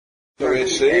So we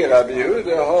see Rabbi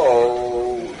Yehuda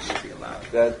holds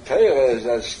that Perez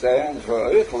that stands for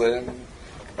Eichlin,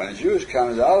 when juice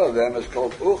comes out of them, is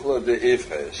called Uchla de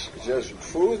Ifres. It's just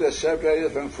food that's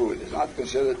separated from food. It's not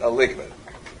considered a liquid.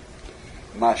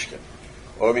 Mashkin.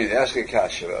 Or I mean, ask a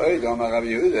kasha. Rabbi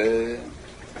Yehuda,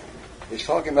 he's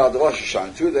talking about the Rosh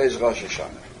Hashanah, 2 days Rosh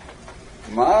Hashanah.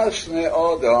 Masne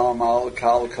Odom al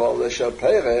Kal Kol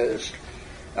Perez.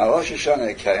 Now Rosh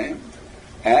Hashanah came,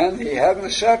 and he hadn't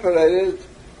separated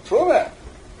Trumah.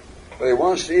 But he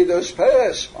wants to eat those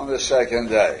Perez on the second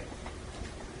day.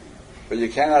 But you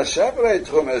cannot separate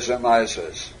Trumahs and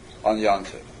Maasers on Yom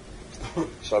Tov.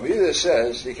 So Abida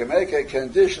says you can make a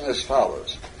condition as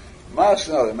follows.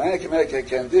 Masno, the man can make a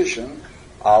condition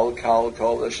al Kal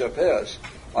Kol Perez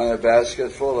on a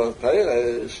basket full of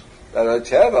Perez that are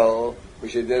tevel,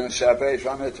 which he didn't separate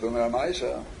from it, Trumah and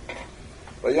Maaser.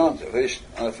 But Yom Tov,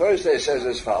 on the first day, it says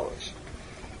as follows.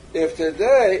 If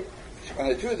today, on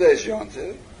the 2 days Yom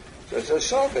Tov, there's a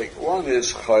suffix. One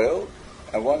is Chayil,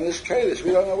 and one is Kadesh.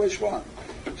 We don't know which one.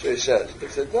 So he says,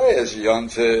 if today is Yom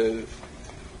Tov,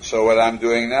 so what I'm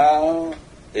doing now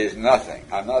is nothing.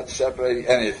 I'm not separating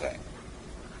anything.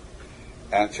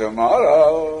 And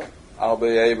tomorrow, I'll be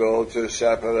able to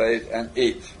separate and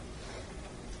eat.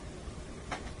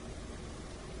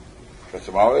 But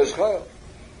tomorrow is Chayil.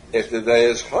 If the day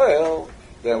is Chayil,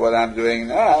 then what I'm doing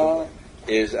now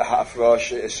is a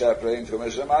hafrosh is separating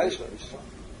Trumahs and Maasers.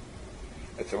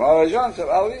 And tomorrow is Yom Tov,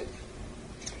 I'll eat.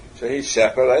 So he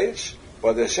separates,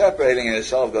 but the separating in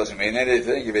itself doesn't mean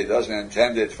anything if he doesn't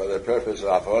intend it for the purpose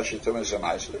of hafrosh, Trumahs and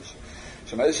Maasers.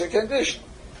 So it's a condition.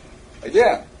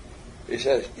 Again, he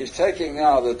says he's taking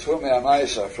now the Trumah and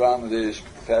Maaser from this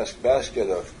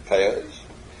basket of pears,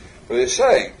 but he's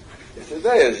saying, if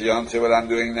today is Yom Tov, what I'm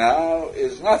doing now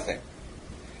is nothing.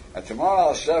 And tomorrow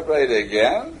I'll separate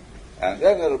again, and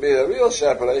then it'll be a real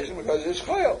separation because it's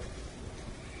Chayil.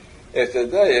 If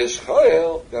today is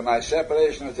Chayil, then my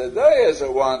separation of today is the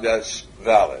one that's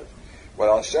valid. What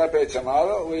I'll separate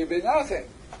tomorrow will be nothing.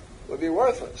 It will be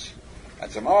worthless. And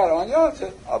tomorrow on Yom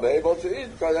Tov, I'll be able to eat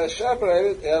because I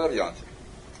separated out of Yom Tov.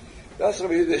 That's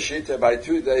Rabbi Yehuda Shita by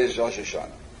 2 days Rosh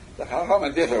Hashanah. The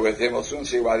Chachamim differ with him. We'll soon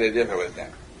see why they differ with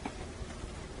him.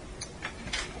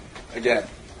 Again,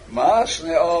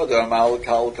 Masne Odom al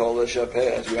Kal Kol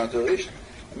Perez. We want to reach.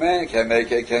 A man can make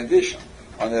a condition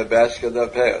on a basket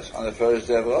of pears on the first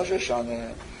day of Rosh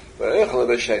Hashanah,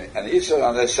 and eats it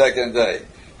on the second day.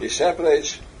 He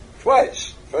separates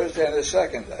twice, first day and the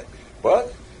second day.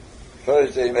 But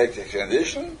first day he makes a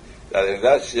condition that if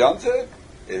that's Yom Tov,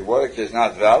 his work is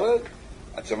not valid,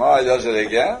 and tomorrow he does it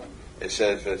again. He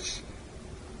says if it's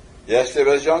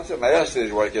yesterday was Yom Tov, my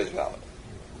yesterday's work is valid.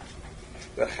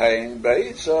 An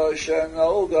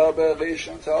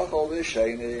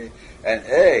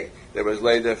egg that was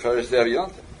laid the first day of Yom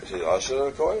Tov. This is also,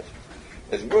 of course.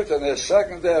 It's mutter on the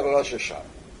second day of Rosh Hashanah.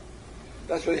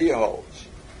 That's what he holds.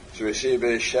 So we see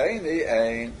B'Sheni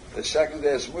Ein, the second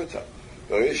day is mutter.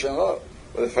 B'Rishon Lo.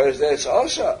 But the first day is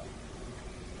also.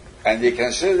 And you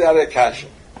consider that a kasha.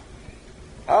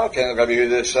 How can Rabbi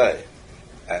Yehuda say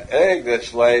an egg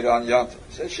that's laid on Yom Tov?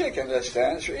 It's a chicken that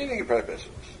stands for eating purposes.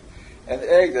 An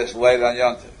egg that's laid on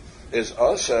Yom Tov is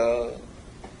also,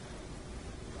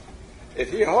 if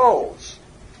he holds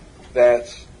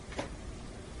that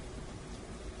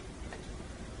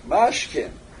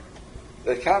mashkin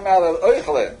that come out of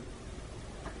Eichlin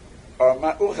or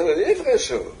Uchel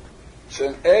Ifresu, so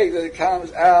an egg that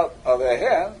comes out of a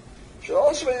hen should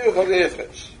also be Uchel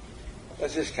Ifres.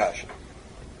 That's his kasha.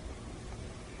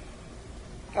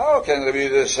 How can Rabbi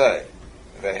Yehuda say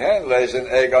if a hen lays an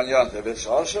egg on Yom Tov, it's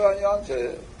also on Yom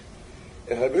Tov?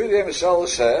 If Rabbi Yehuda himself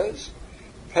says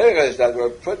pears that were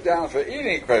put down for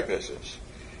eating purposes,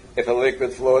 if a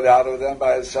liquid flowed out of them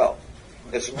by itself,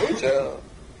 it's mutter.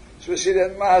 So we see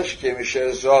that mashkim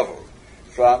shezovu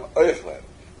from Eichlin.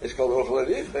 It's called Uchel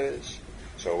Ifres.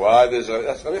 So why does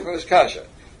that's Eichlin kasha?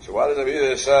 So why does Rabbi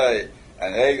Yehuda say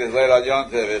an egg that's laid on Yom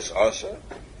Tov is also?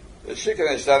 The chicken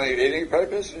is done for eating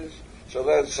purposes. So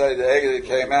let's say the egg that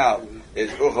came out is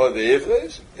Uchel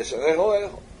Ifres. It's an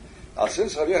Echel. Now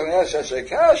since Rabbi Yochanan asked such a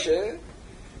kasha,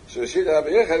 so we see that Rabbi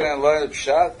Yochanan learned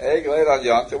pshat, egg laid on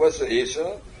Yom Tov. What's the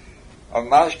isa? Of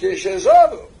mashkin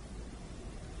shezavu.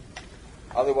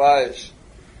 Otherwise,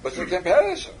 what's the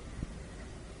comparison?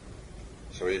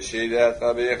 So we see that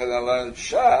Rabbi Yochanan learned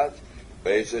pshat,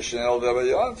 Beitz Shnel Davar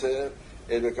Yom Tov,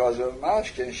 is because of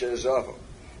mashkin shezavu.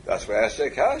 That's why I say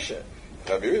kasha.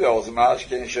 Rabbi Yehuda holds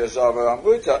mashkin shezavu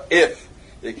amuta if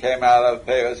it came out of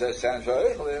pears that stands for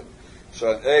Eichlin.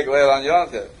 So an egg laid on Yom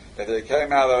Tov, if it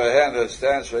came out of a hen that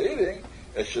stands for eating,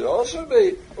 it should also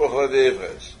be Uchel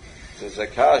Ifres. There's a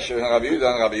kasha in Rabbi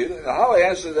Yehuda and Rabbi Yehuda. Now, how he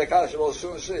answers the kasha we'll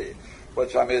soon see.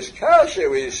 But from his kasha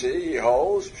we see he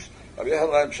holds Rabbi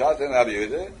Yehuda Pshat and Rabbi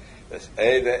Yehuda.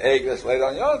 The egg that's laid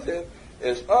on Yontif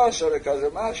is also because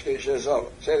of mashke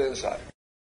shezov. Say it inside.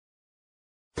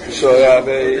 So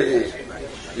Rabbi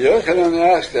Yochanan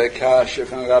asked the kasha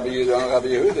from Rabbi Yehuda and Rabbi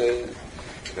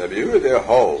Yehuda. Rabbi Yehuda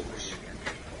holds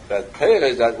that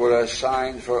peres that were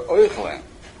assigned for oichlin,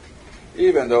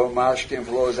 even though mashkin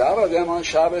flows out of them on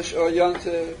Shabbos or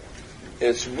Yontif,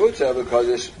 it's mutar because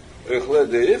it's oichle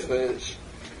deifres.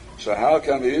 So how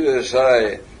can we either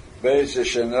say Beis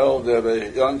Shenol de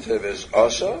Yontif is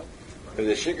also? But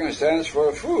the chicken stands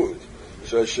for food,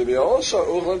 so it should be also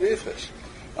oichle deifres.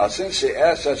 Now, since he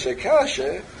asked such a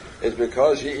kasha, it's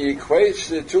because he equates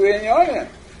the two inyanim,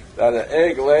 that an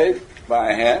egg laid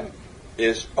by him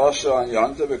is also on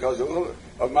Yontif because of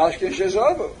mashkin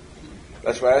shezavu.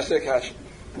 That's why I asked the kasha.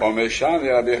 Or Mishani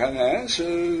Rabbi Yochanan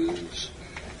answers,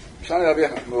 Mishani Rabbi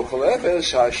Yochanan,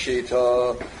 Muchalefes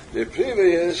Hashita, the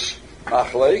previous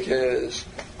machlekes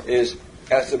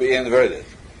has to be inverted.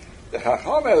 The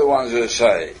Chacham are the ones who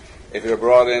say, if you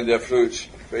brought in the fruits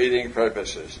for eating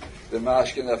purposes, the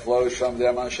mashkin that flows from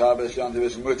them on Shabbos Yontif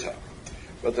is mutar.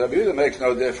 But the Rabbi Yehuda makes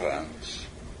no difference.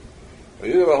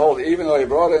 Rabbi Yehuda will hold, even though he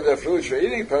brought in the fruits for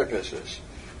eating purposes,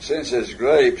 since it's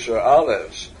grapes or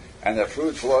olives, and the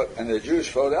fruit flowed, and the juice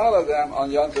flowed out of them on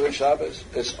Yontif and Shabbos,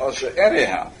 it's also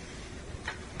anyhow.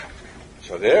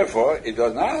 So therefore, it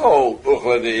does not hold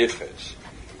uchla deifres.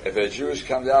 If the juice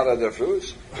comes out of the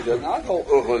fruits, it does not hold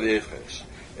uchla deifres.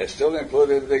 It's still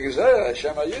included in the gezerah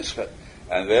Shema Yischet,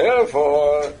 and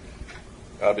therefore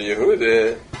Rabbi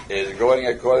Yehuda is going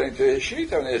according to his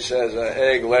shita when he says an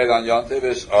egg laid on Yontif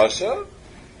is also,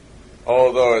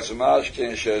 although it's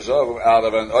mashkin shezov out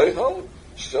of an oichel,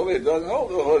 still it doesn't hold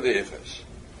uchla deifres.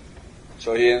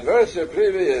 So he inverts the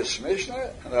previous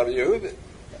Mishnah, and Rabbi Yehuda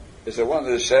is the one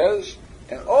that says,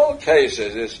 in all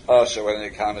cases it's also when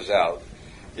it comes out,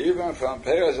 even from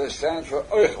pairs that stand for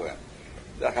oichlin.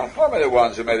 The Chacham are the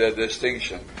ones who made that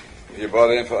distinction. If you brought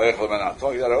in for oichlin or not.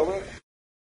 Talk that over.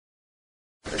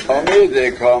 Since Rabbi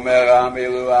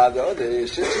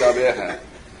Yochanan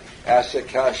asked the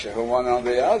kasha from one on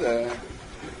the other,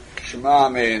 Shema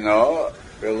Mino,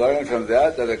 we learn from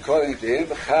that according to him,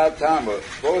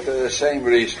 both are the same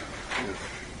reason.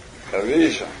 The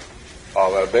reason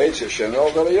of a Beis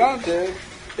Shenol de Yontif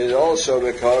is also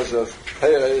because of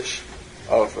peres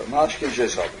of mashkin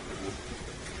shezov.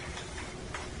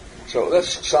 So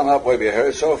let's sum up what we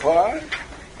heard so far.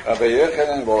 Rabbi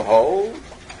Yochanan will hold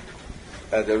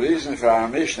that the reason for our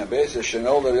Mishnah, Beis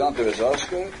Shenol de Yontif is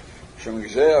Oscar, from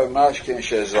Gzeir of mashkin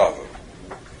shezov.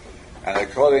 And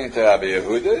according to Rabbi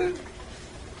Yehuda,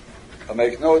 it'll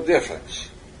make no difference,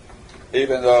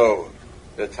 even though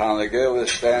the Tanagil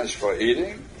stands for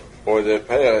eating, or the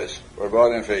pears were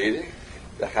brought in for eating.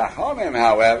 The Chachamim,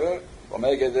 however, will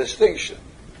make a distinction.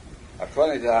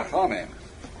 According to Chachamim,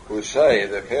 who say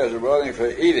the pears were brought in for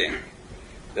eating,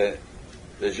 the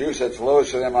juice that flows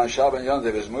from them on Shabbat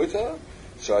Yontif is mutar,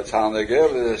 so a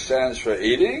Tanagil that stands for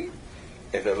eating,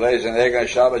 if it lays an egg on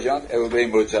Shabbat Yontif, it will be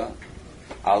mutar,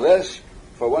 unless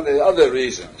for one of the other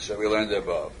reasons that we learned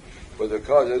above. But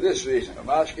because of this reason, a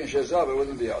mashkin shezov, it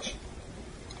wouldn't be awesome.